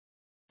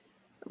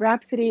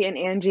Rhapsody and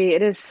Angie,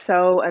 it is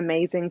so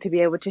amazing to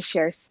be able to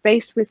share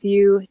space with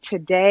you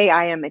today.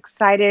 I am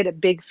excited, a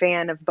big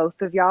fan of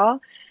both of y'all.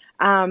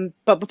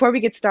 But before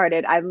we get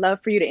started, I'd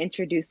love for you to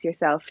introduce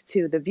yourself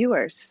to the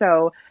viewers.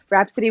 So,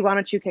 Rhapsody, why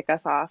don't you kick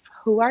us off?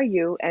 Who are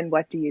you and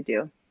what do you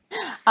do?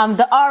 I'm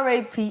the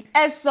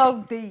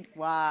RAPSOD.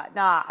 Why?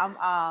 Nah,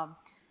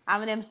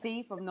 I'm an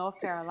MC from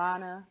North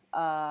Carolina,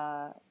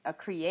 a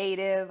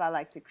creative. I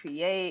like to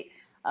create,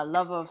 a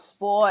lover of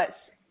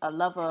sports, a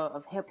lover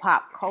of hip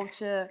hop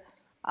culture,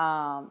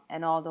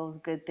 and all those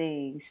good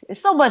things.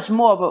 It's so much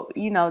more,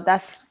 but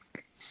that's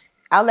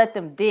I'll let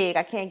them dig.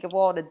 I can't give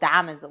all the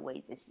diamonds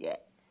away just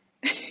yet.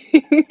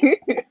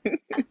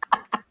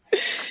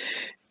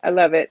 I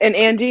love it. And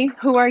Angie,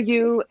 who are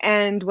you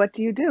and what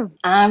do you do?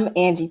 I'm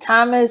Angie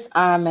Thomas.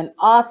 I'm an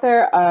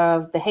author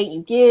of The Hate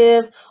You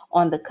Give,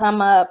 On the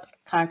Come Up,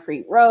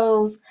 Concrete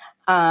Rose.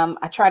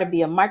 I try to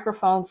be a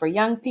microphone for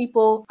young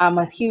people. I'm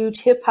a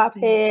huge hip hop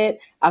head.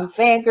 I'm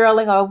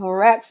fangirling over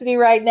Rapsody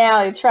right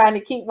now and trying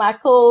to keep my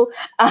cool.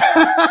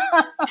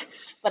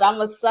 But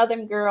I'm a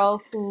Southern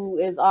girl who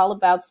is all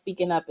about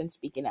speaking up and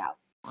speaking out.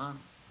 One,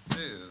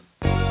 two.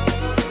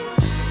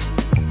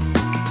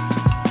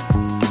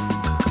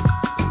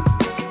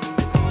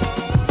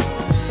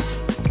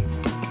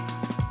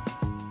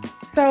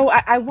 So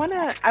I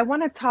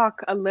wanna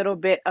talk a little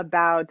bit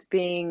about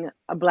being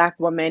a Black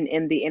woman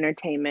in the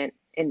entertainment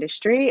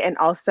industry and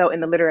also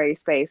in the literary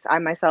space. I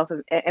myself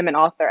am an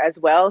author as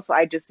well, so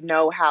I just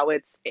know how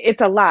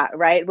it's a lot,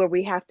 right? Where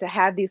we have to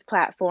have these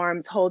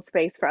platforms, hold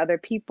space for other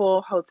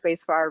people, hold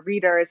space for our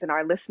readers and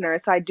our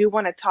listeners. So I do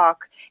want to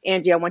talk,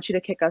 Angie, I want you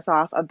to kick us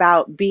off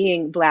about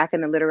being Black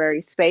in the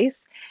literary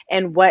space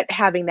and what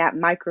having that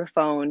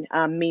microphone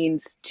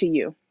means to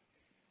you.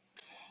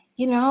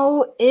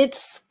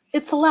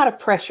 It's a lot of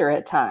pressure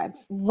at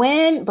times.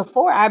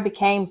 Before I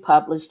became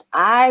published,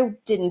 I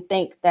didn't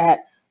think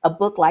that a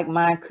book like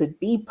mine could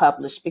be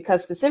published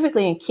because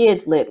specifically in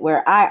kids lit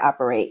where I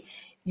operate,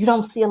 you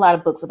don't see a lot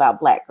of books about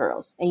Black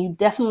girls, and you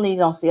definitely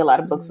don't see a lot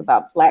of books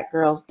about Black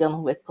girls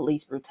dealing with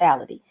police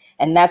brutality.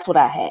 And that's what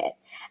I had.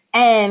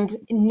 And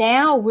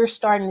now we're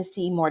starting to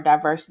see more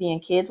diversity in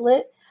kids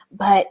lit,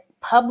 but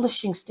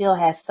publishing still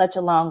has such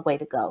a long way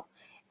to go.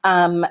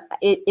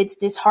 It's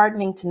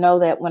disheartening to know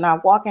that when I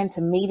walk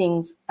into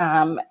meetings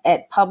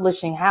at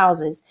publishing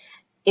houses,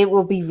 it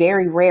will be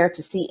very rare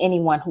to see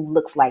anyone who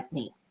looks like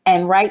me.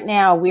 And right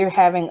now we're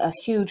having a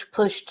huge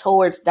push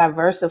towards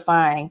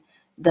diversifying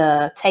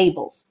the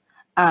tables.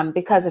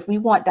 Because if we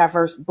want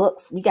diverse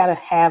books, we got to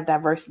have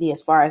diversity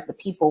as far as the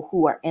people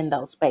who are in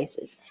those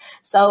spaces.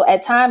 So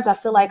at times I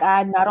feel like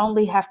I not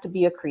only have to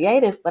be a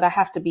creative, but I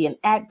have to be an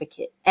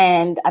advocate.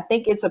 And I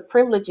think it's a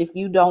privilege if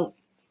you don't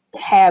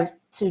have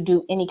to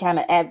do any kind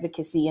of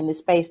advocacy in the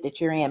space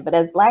that you're in. But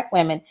as Black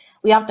women,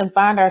 we often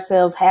find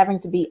ourselves having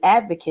to be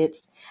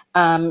advocates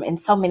in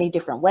so many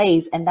different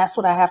ways. And that's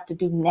what I have to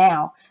do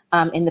now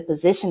in the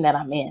position that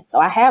I'm in. So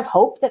I have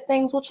hope that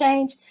things will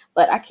change,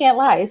 but I can't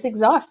lie. It's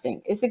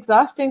exhausting. It's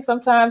exhausting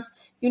sometimes,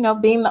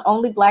 being the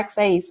only Black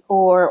face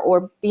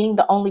or being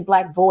the only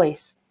Black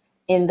voice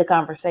in the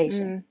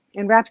conversation.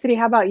 And Rhapsody,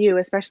 how about you,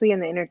 especially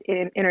in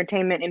the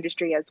entertainment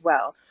industry as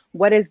well?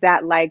 What is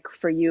that like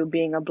for you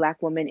being a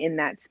Black woman in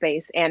that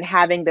space and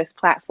having this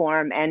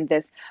platform and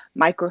this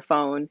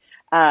microphone,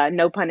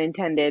 no pun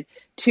intended,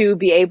 to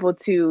be able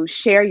to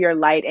share your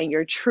light and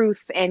your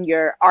truth and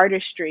your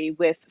artistry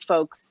with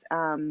folks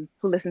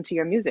who listen to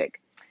your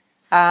music?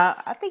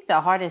 I think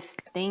the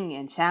hardest thing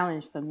and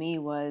challenge for me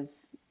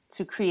was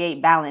to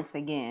create balance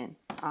again.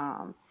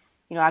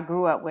 I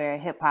grew up where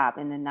hip hop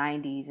in the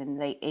 90s and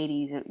late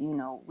 80s,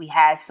 we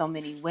had so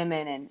many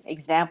women and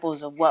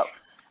examples of what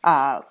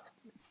uh,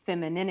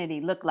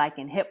 femininity looked like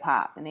in hip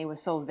hop. And they were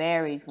so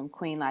varied from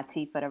Queen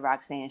Latifah to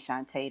Roxanne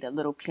Shante to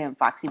Little Kim,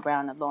 Foxy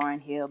Brown to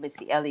Lauryn Hill,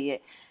 Missy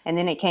Elliott. And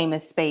then it came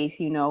a space,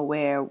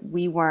 where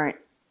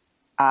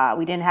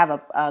we didn't have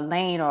a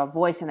lane or a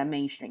voice in a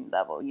mainstream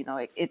level.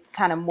 It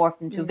kind of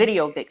morphed into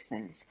video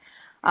vixens.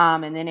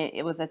 And then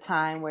it was a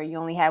time where you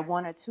only had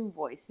one or two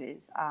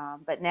voices.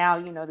 But now,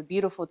 the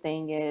beautiful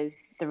thing is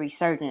the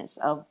resurgence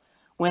of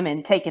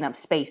women taking up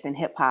space in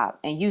hip hop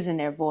and using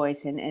their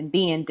voice and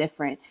being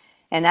different.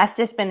 And that's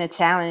just been a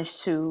challenge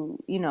to,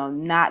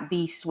 not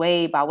be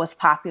swayed by what's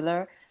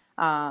popular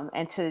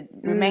and to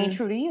remain Mm,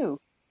 true to you. You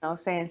know what I'm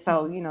saying?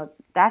 So,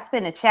 that's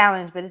been a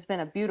challenge, but it's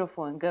been a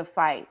beautiful and good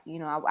fight.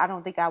 I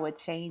don't think I would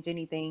change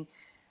anything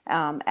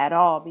at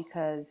all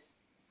because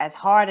as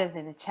hard as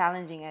and as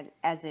challenging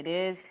as it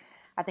is,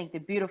 I think the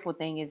beautiful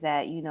thing is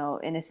that,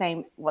 in the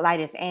same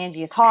light as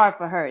Angie, it's hard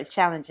for her, it's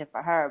challenging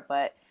for her,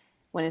 but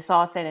when it's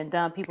all said and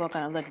done, people are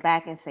going to look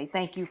back and say,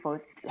 thank you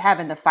for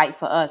having to fight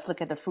for us.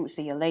 Look at the fruits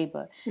of your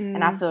labor.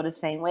 And I mm, feel the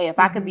same way. If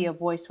I could be mhm, a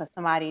voice for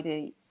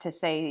somebody to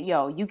say,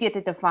 yo, you get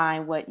to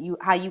define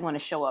how you want to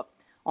show up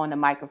on the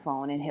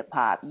microphone in hip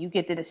hop. You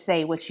get to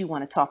say what you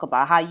want to talk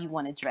about, how you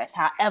want to dress,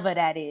 however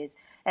that is,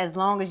 as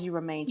long as you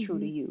remain true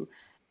to mhm. you.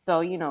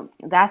 So,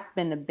 that's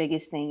been the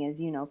biggest thing is,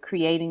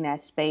 creating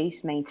that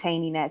space,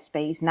 maintaining that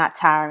space, not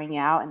tiring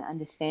out, and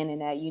understanding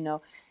that,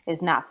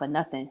 it's not for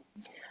nothing.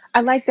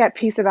 I like that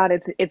piece about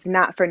it's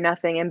not for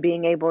nothing, and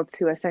being able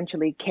to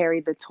essentially carry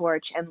the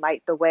torch and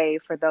light the way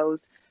for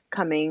those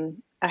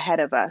coming ahead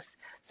of us.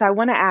 So I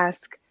want to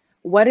ask,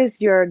 what is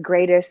your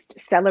greatest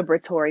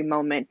celebratory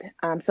moment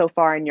so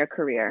far in your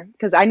career?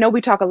 Because I know we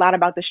talk a lot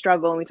about the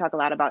struggle and we talk a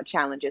lot about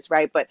challenges,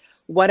 right? But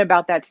what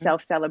about that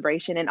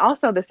self-celebration and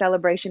also the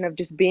celebration of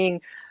just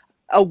being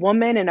a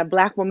woman and a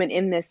Black woman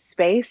in this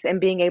space and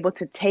being able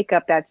to take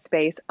up that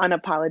space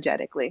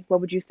unapologetically?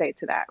 What would you say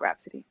to that,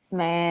 Rhapsody?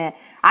 Man,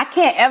 I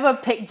can't ever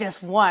pick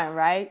just one,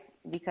 right?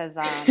 Because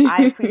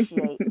I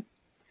appreciate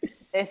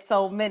there's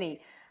so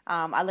many.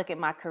 I look at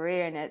my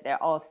career and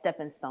they're all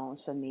stepping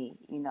stones for me.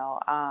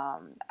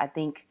 I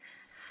think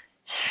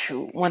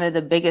one of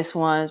the biggest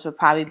ones would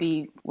probably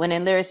be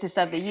winning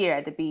Lyricist of the Year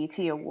at the BET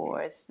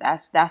Awards.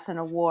 That's an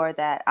award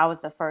that I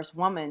was the first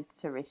woman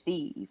to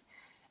receive.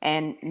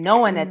 And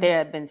knowing that Mm, there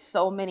have been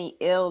so many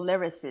ill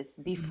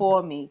lyricists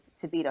before me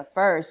to be the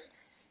first,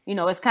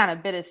 it's kind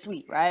of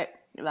bittersweet, right?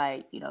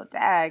 Like,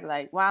 dag,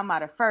 like, why am I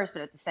the first?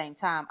 But at the same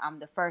time, I'm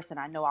the first and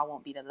I know I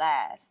won't be the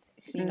last.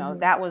 So, mhm,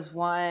 that was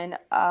one.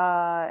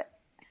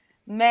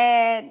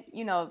 Man,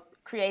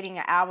 creating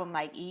an album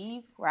like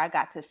Eve, where I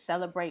got to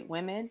celebrate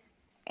women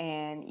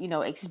and,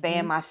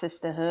 expand mhm, my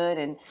sisterhood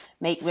and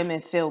make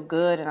women feel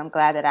good. And I'm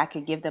glad that I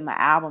could give them an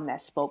album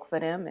that spoke for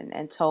them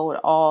and told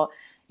all,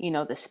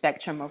 the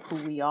spectrum of who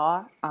we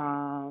are.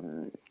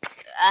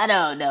 I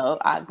don't know.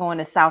 Going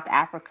to South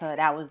Africa,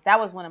 that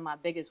was one of my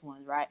biggest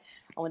ones, right?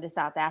 I went to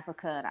South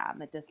Africa and I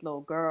met this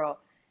little girl,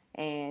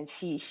 and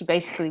she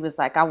basically was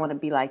like, I want to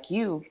be like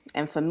you.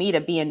 And for me to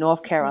be in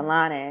North mhm,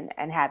 Carolina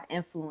and have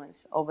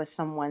influence over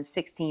someone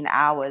 16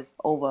 hours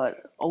over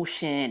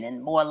ocean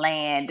and more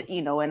land,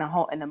 in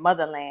the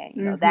motherland,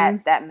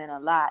 mhm, that meant a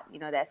lot.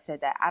 That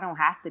said that I don't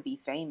have to be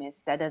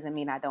famous. That doesn't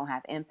mean I don't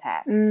have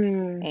impact.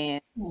 mm,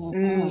 And Mhm.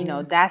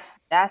 mm,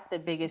 that's the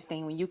biggest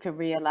thing when you can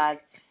realize,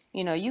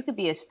 you could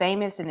be as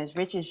famous and as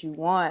rich as you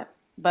want,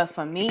 but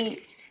for me,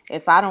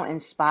 if I don't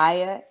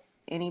inspire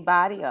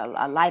anybody or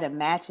light a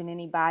match in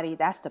anybody,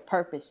 that's the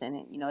purpose in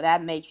it.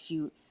 That makes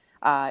you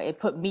it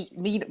put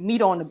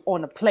meat on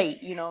the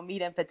plate,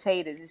 meat and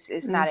potatoes.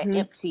 It's not an mhm.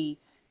 empty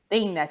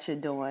thing that you're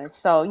doing.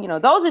 So,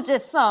 those are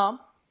just some.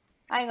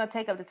 I ain't gonna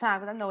take up the time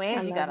because I know I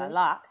Angie got love a it.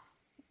 lot.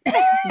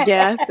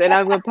 Yes, and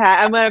I'm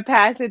gonna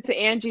pass it to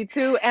Angie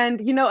too.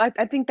 And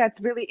I think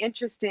that's really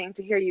interesting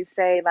to hear you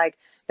say like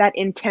that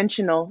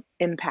intentional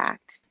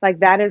impact. Like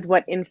that is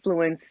what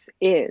influence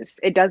is.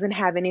 It doesn't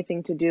have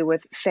anything to do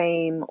with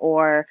fame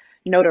or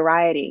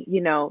notoriety,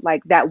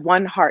 like that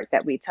one heart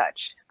that we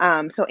touch.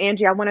 So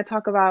Angie, I want to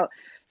talk about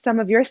some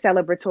of your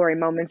celebratory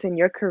moments in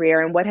your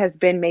career and what has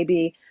been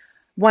maybe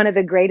one of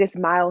the greatest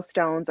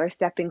milestones or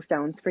stepping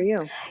stones for you.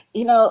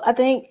 I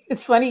think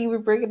it's funny you were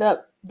bringing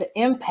up the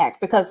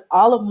impact because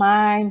all of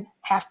mine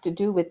have to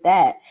do with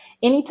that.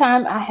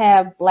 Anytime I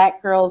have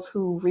Black girls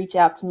who reach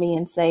out to me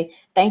and say,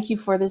 "Thank you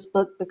for this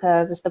book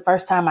because it's the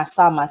first time I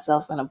saw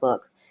myself in a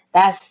book."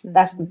 That's the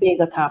Mhm.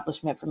 big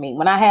accomplishment for me.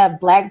 When I have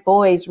Black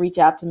boys reach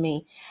out to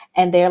me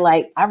and they're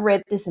like, "I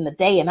read this in a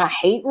day and I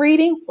hate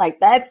reading," like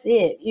that's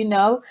it.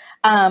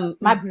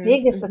 My Mhm.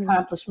 biggest Mhm.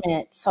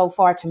 accomplishment so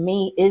far to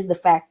me is the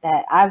fact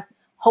that I've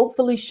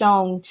hopefully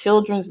shown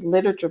children's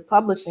literature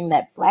publishing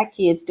that Black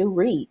kids do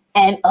read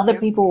and other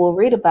Yep. people will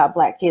read about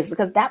Black kids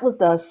because that was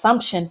the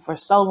assumption for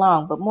so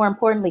long. But more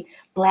importantly,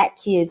 Black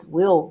kids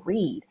will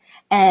read.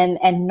 And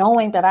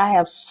knowing that I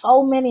have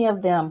so many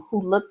of them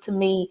who look to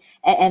me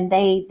and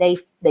they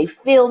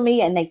feel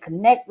me and they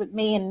connect with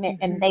me and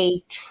Mhm.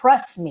 they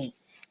trust me,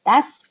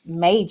 that's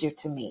major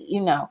to me.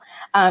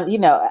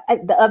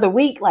 The other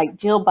week, like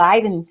Jill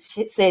Biden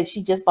said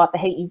she just bought The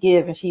Hate U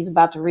Give and she's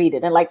about to read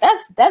it. And like,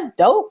 that's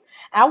dope.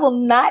 I will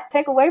not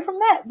take away from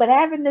that. But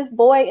having this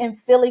boy in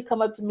Philly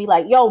come up to me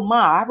like, "Yo,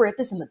 Ma, I read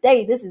this in a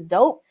day. This is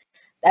dope."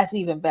 That's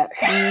even better.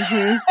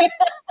 Mhm.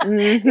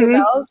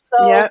 Mhm.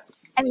 So Yep.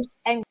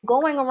 and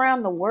going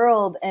around the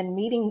world and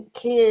meeting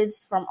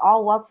kids from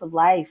all walks of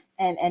life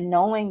and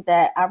knowing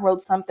that I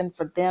wrote something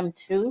for them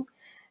too,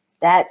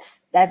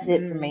 that's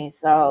it for Mm. me.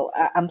 So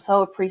I'm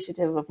so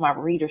appreciative of my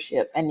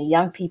readership and the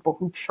young people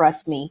who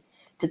trust me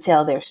to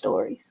tell their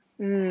stories.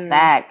 Mm.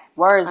 Fact.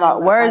 Words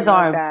are I words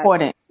love are that.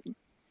 important.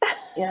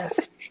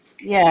 Yes,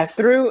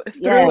 Through yes,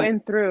 through and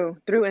yes. through,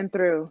 through and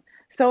through.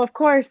 So of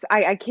course,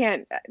 I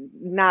can't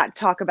not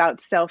talk about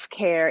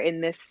self-care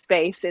in this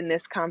space, in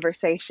this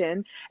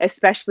conversation,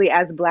 especially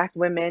as Black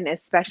women,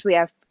 especially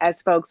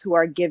as folks who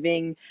are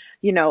giving,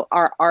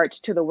 our art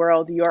to the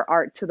world, your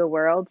art to the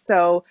world.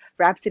 So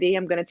Rhapsody,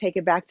 I'm going to take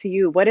it back to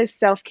you. What is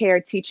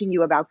self-care teaching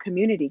you about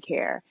community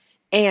care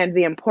and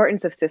the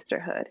importance of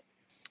sisterhood?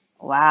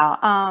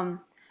 Wow.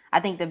 I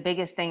think the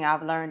biggest thing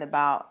I've learned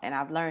about, and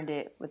I've learned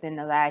it within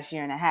the last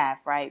year and a half,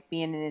 right?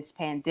 Being in this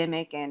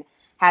pandemic and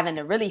having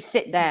to really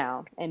sit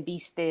down and be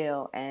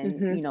still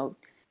and,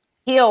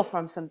 heal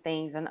from some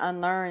things and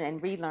unlearn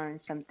and relearn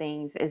some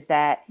things is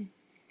that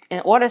in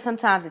order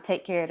sometimes to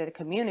take care of the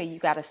community, you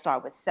got to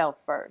start with self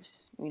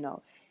first.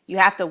 You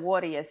have to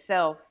water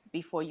yourself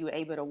before you're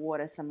able to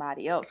water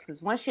somebody else.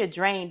 Because once you're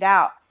drained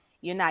out,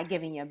 you're not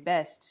giving your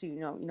best to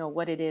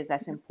what it is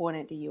that's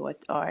important to you,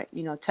 or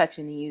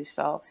touching to you.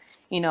 So,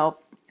 you know,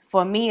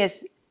 for me,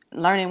 it's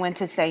learning when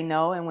to say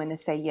no and when to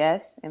say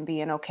yes, and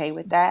being okay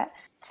with that.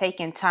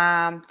 Taking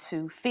time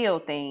to feel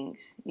things,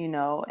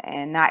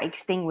 and not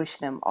extinguish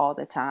them all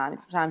the time.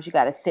 Sometimes you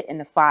got to sit in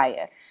the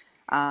fire.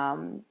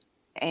 Um,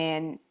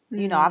 and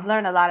I've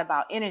learned a lot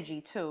about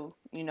energy too.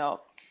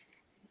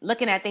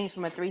 Looking at things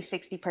from a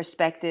 360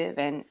 perspective,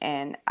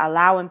 and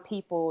allowing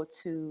people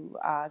to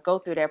go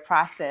through their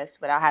process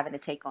without having to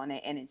take on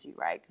their energy,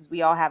 right? Because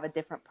we all have a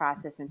different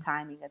process and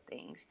timing of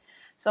things.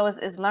 So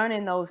it's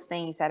learning those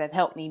things that have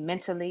helped me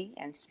mentally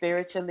and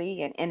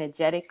spiritually and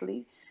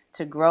energetically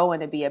to grow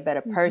and to be a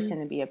better person,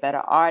 and be a better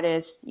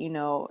artist,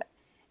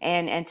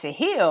 and to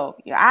heal.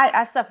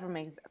 I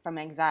suffer from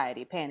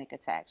anxiety, panic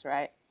attacks,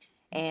 right?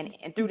 And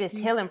through this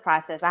healing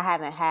process, I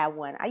haven't had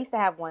one. I used to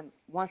have one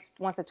once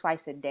or twice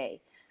a day.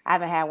 I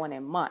haven't had one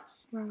in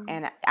months. Wow.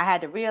 And I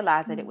had to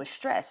realize that it was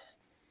stress,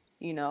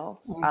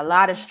 a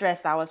lot of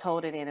stress I was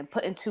holding in and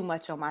putting too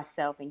much on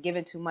myself and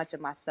giving too much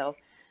of myself,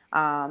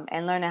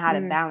 and learning how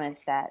to balance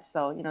that.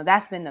 So,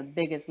 that's been the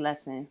biggest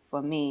lesson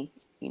for me.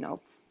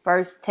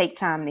 First, take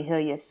time to heal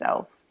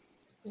yourself.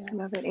 I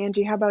love it.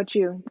 Angie, how about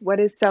you? What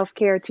is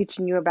self-care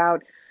teaching you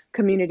about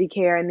community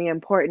care and the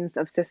importance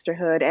of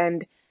sisterhood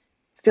and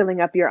filling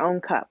up your own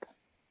cup?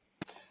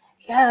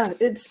 Yeah,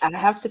 I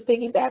have to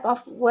piggyback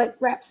off what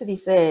Rapsody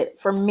said.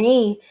 For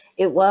me,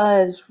 it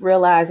was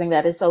realizing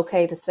that it's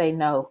okay to say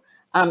no.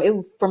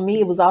 For me,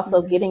 it was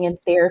also getting in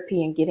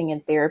therapy and getting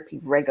in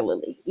therapy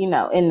regularly. In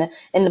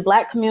the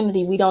Black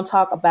community, we don't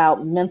talk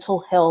about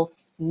mental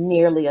health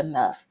nearly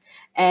enough.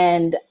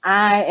 And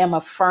I am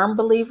a firm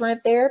believer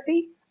in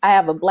therapy. I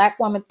have a Black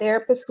woman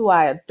therapist who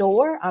I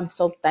adore. I'm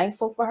so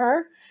thankful for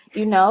her.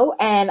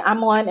 And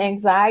I'm on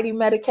anxiety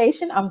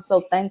medication. I'm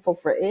so thankful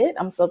for it.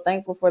 I'm so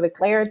thankful for the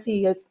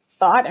clarity of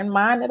thought and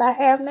mind that I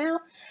have now,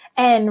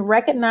 and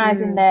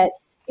recognizing that,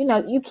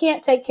 you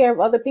can't take care of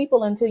other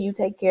people until you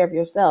take care of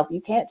yourself.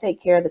 You can't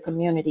take care of the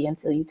community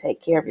until you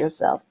take care of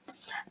yourself.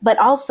 But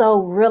also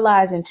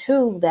realizing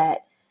too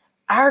that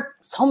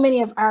so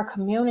many of our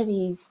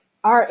communities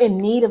are in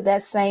need of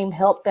that same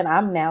help that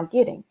I'm now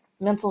getting,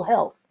 mental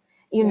health,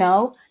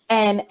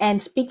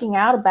 and speaking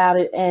out about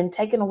it and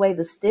taking away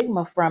the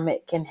stigma from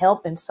it can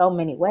help in so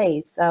many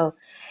ways. So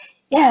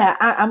yeah,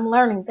 I'm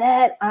learning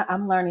that.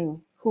 I'm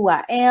learning who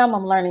I am.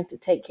 I'm learning to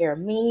take care of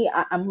me.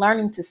 I'm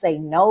learning to say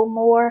no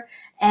more.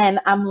 And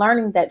I'm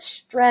learning that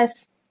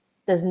stress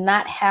does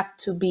not have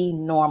to be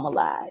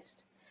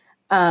normalized.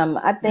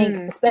 I think,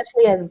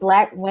 especially as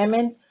Black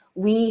women,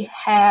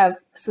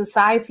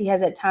 society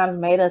has at times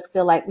made us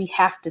feel like we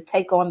have to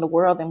take on the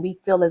world, and we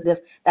feel as if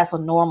that's a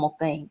normal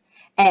thing.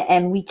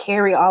 And we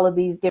carry all of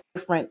these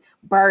different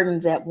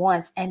burdens at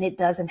once, and it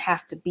doesn't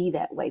have to be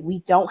that way. We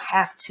don't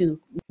have to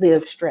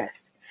live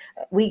stressed.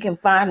 We can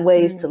find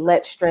ways to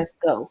let stress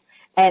go.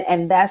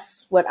 And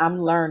that's what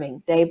I'm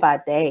learning day by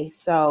day.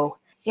 So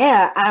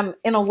yeah,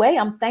 in a way,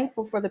 I'm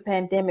thankful for the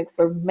pandemic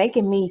for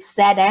making me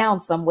sat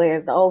down somewhere,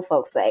 as the old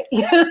folks say,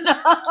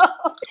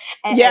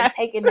 and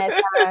taking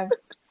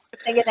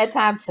that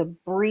time to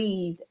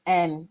breathe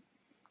and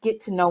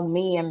get to know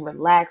me and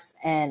relax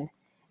and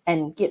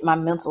get my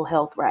mental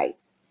health right.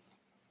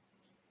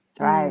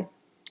 Right.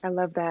 I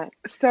love that.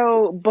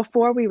 So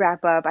before we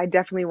wrap up, I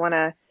definitely want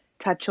to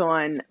touch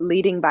on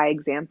leading by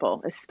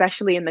example,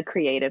 especially in the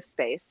creative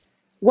space.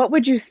 What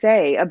would you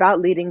say about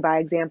leading by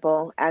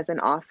example as an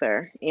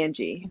author,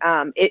 Angie?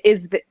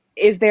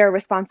 Is there a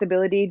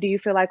responsibility, do you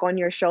feel like, on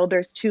your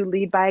shoulders to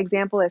lead by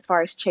example as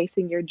far as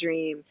chasing your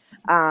dream,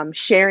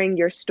 sharing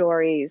your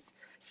stories,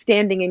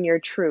 standing in your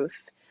truth?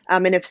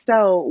 And if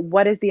so,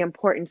 what is the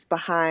importance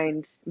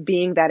behind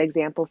being that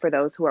example for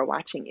those who are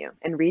watching you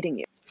and reading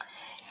you?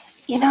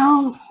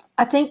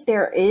 I think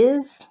there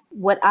is.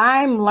 What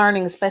I'm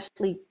learning,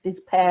 especially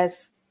these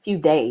past few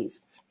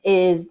days,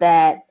 is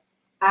that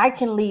I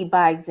can lead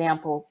by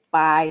example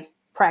by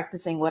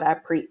practicing what I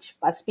preach,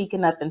 by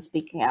speaking up and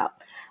speaking out.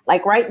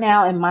 Like right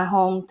now in my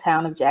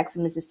hometown of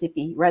Jackson,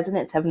 Mississippi,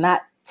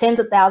 tens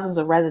of thousands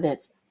of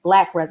residents,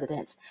 Black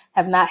residents,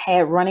 have not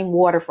had running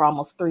water for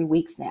almost 3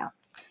 weeks now.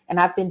 And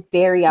I've been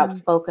very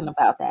outspoken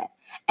about that.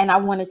 And I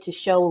wanted to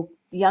show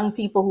young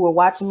people who are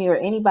watching me, or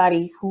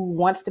anybody who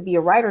wants to be a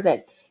writer,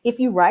 that if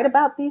you write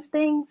about these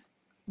things,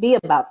 be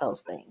about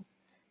those things.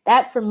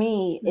 That for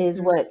me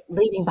is what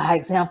leading by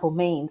example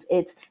means.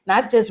 It's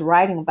not just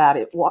writing about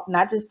it,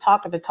 not just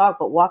talking the talk,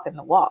 but walking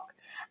the walk.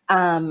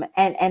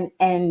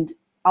 And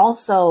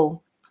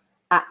also,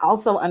 I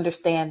also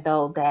understand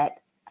though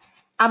that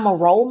I'm a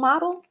role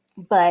model,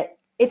 but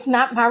it's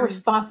not my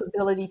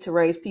responsibility to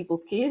raise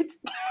people's kids.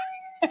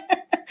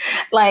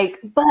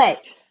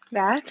 But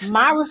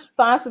my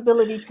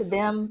responsibility to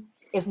them,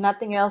 if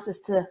nothing else,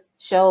 is to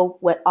show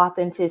what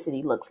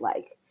authenticity looks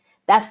like.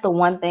 That's the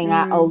one thing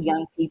I owe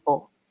young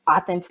people,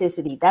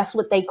 authenticity. That's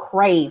what they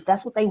crave.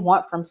 That's what they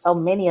want from so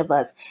many of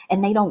us.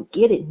 And they don't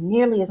get it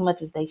nearly as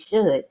much as they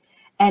should.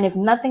 And if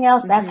nothing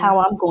else, that's how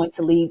I'm going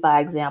to lead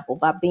by example,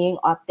 by being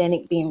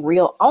authentic, being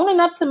real, owning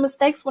up to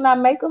mistakes when I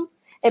make them,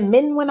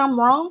 admitting when I'm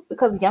wrong,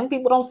 because young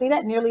people don't see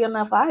that nearly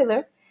enough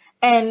either.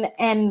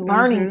 And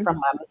learning from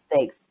my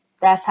mistakes.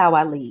 That's how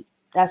I lead.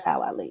 That's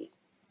how I lead.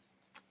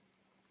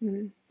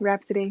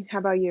 Rapsody, how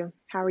about you?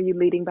 How are you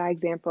leading by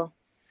example?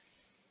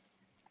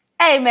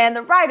 Hey, man,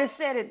 the writer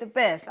said it the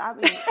best. I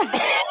mean,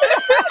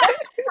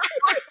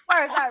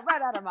 words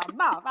right out of my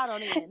mouth. I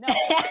don't even know.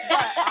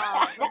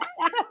 But,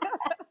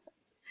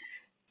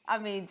 I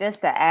mean,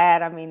 just to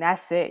add, I mean,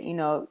 that's it. You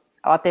know,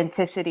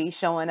 authenticity,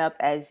 showing up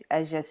as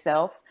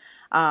yourself,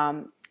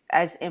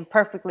 as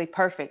imperfectly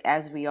perfect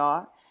as we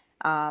are,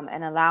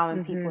 and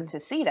allowing people to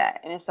see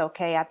that. And it's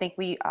okay. I think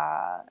we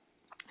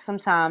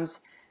sometimes,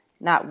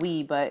 not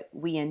we, but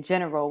we in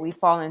general, we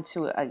fall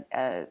into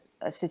a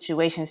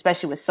situation,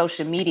 especially with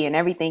social media and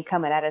everything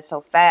coming at us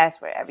so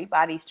fast, where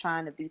everybody's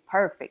trying to be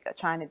perfect or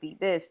trying to be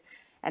this,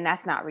 and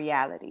that's not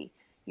reality,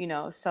 you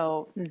know.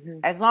 So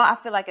I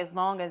feel like as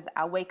long as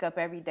I wake up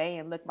every day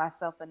and look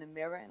myself in the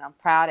mirror and I'm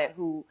proud at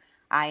who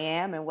I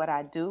am and what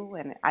I do,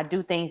 and I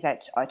do things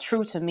that are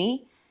true to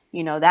me,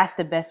 you know, that's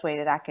the best way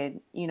that I could,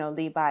 you know,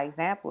 lead by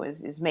example,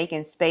 is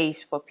making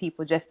space for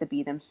people just to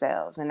be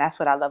themselves. And that's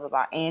what I love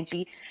about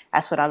Angie.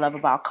 That's what I love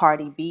about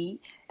Cardi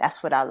B.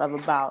 That's what I love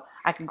about,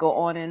 I could go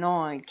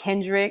on,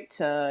 Kendrick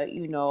to,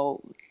 you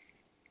know,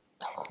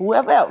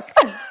 whoever else.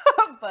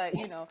 But,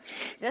 you know,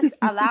 just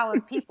allowing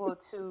people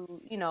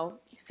to, you know,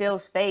 fill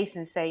space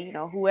and say, you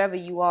know, whoever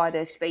you are,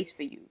 there's space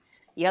for you.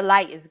 Your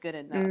light is good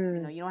enough.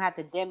 You know, you don't have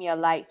to dim your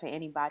light for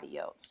anybody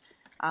else.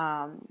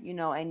 You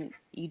know, and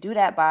you do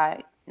that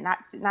by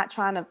not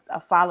trying to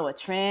follow a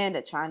trend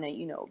or trying to,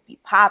 you know, be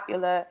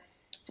popular.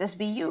 Just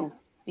be you.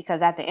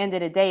 Because at the end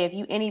of the day, if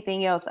you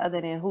anything else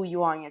other than who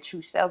you are and your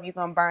true self, you're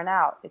gonna burn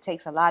out. It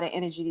takes a lot of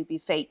energy to be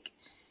fake,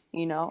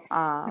 you know.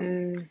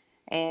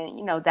 And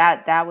you know,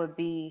 that would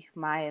be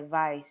my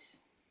advice.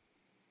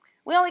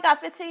 We only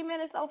got 15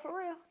 minutes though, for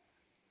real.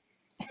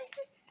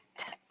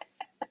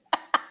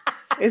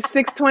 It's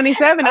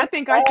 6:27. I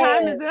think our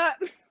time is up.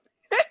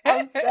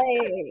 I'm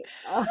saying.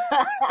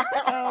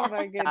 Oh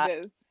my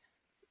goodness.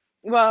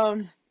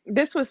 Well,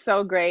 this was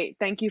so great.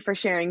 Thank you for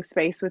sharing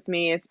space with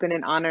me. It's been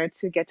an honor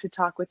to get to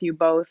talk with you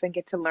both and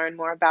get to learn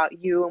more about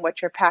you and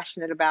what you're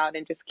passionate about,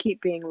 and just keep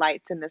being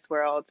lights in this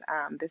world.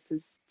 This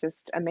is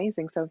just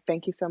amazing. So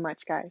thank you so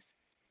much, guys.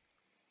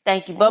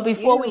 Thank you. But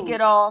before we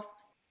get off,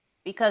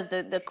 because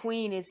the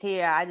queen is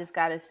here, I just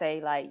gotta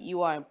say, like,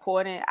 you are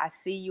important. I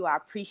see you. I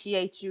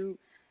appreciate you.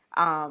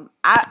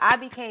 I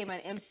became an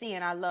MC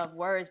and I love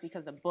words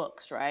because of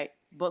books, right?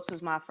 Books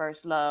was my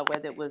first love,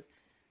 whether it was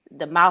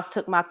The Mouse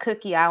Took My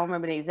Cookie. I don't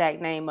remember the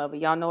exact name of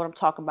it. Y'all know what I'm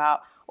talking about.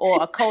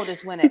 Or A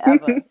Coldest Winter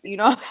Ever. You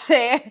know what I'm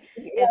saying?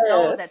 It's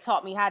those that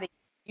taught me how to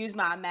use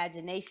my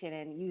imagination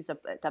and use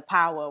the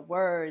power of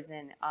words.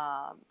 And,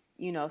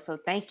 you know, so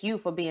thank you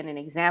for being an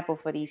example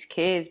for these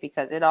kids,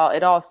 because it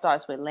all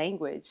starts with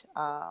language.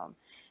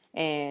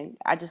 And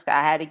I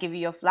had to give you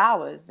your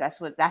flowers.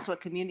 That's what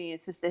community and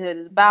sisterhood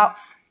is about.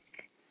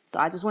 So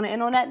I just want to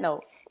end on that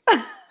note.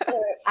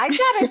 I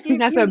gotta give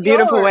That's you a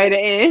beautiful yours. way to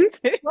end.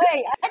 Wait,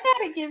 I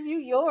gotta give you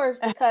yours,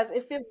 because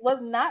if it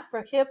was not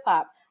for hip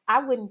hop, I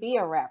wouldn't be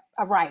a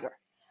writer.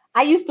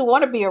 I used to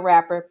want to be a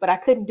rapper, but I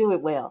couldn't do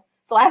it well.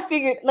 So I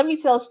figured, let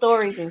me tell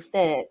stories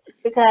instead,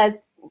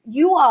 because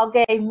you all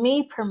gave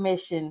me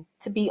permission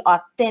to be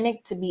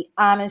authentic, to be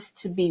honest,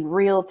 to be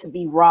real, to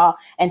be raw,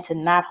 and to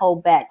not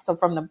hold back. So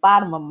from the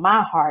bottom of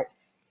my heart,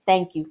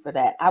 thank you for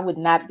that. I would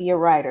not be a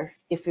writer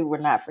if it were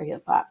not for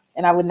hip hop.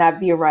 And I would not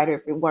be a writer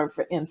if it weren't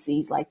for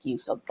MCs like you.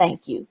 So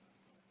thank you.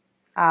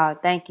 Oh,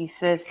 thank you,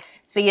 sis.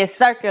 See, it's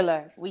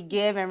circular. We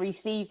give and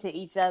receive to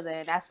each other,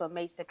 and that's what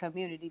makes the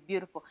community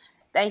beautiful.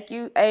 Thank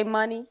you, A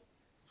Money,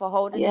 for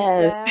holding it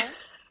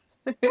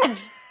down.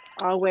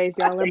 Always,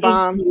 y'all are Thank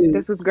bomb. you.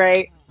 This was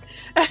great.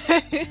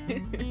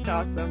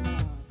 Awesome.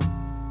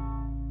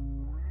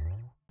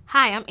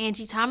 Hi, I'm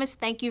Angie Thomas.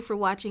 Thank you for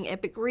watching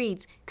Epic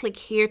Reads. Click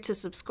here to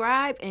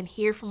subscribe and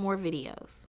here for more videos.